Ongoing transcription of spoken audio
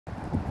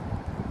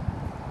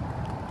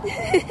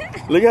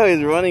Look how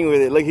he's running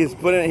with it. Look, he's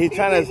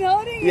trying to.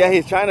 Yeah,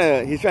 he's trying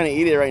to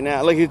eat it right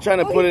now. Look, he's trying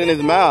to put it in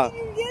his mouth.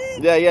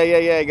 Yeah.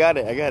 I got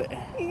it.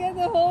 He got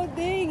the whole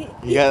thing.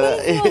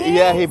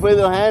 Yeah, he put his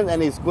little hands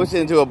and he squished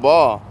it into a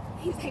ball.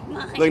 He's like,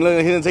 mine. Look,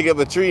 he's gonna take up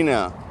a tree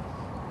now.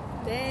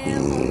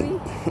 Damn, homie.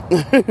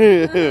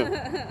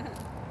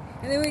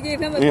 And then we gave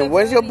him a pepperoni.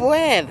 Where's your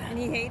bread? And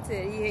he hates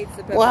it. He hates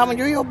the pepperoni. Well, how much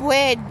are your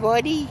bread,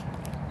 buddy?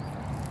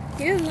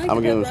 He doesn't like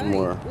I'm the gonna give him pepperoni. some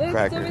more Look,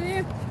 crackers. It's over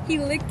there. He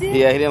licked it.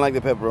 Yeah, he didn't like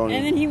the pepperoni.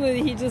 And then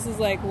he just was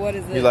like, what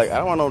is this? He's like, I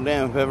don't want no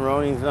damn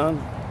pepperoni,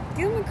 son.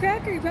 Give him a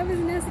cracker. He probably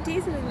doesn't have to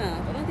taste in his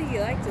mouth. I don't think he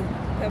likes the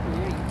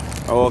pepperoni.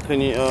 Oh, can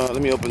you,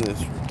 let me open this.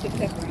 The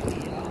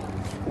pepperoni.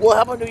 What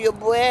happened to your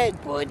bread,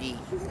 buddy?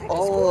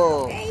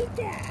 Oh. Ate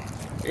that.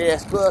 Yeah,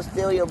 Squirrel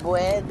steal your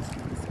bread?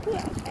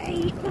 Squirrel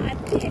ate my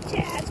bitch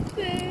ass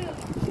food.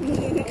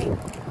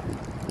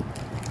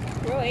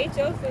 Bro, ate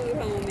your food,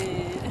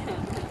 homie.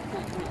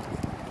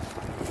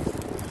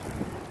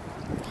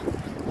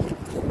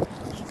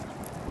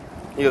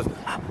 He goes,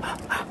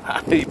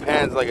 he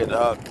pans like a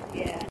dog. Yeah.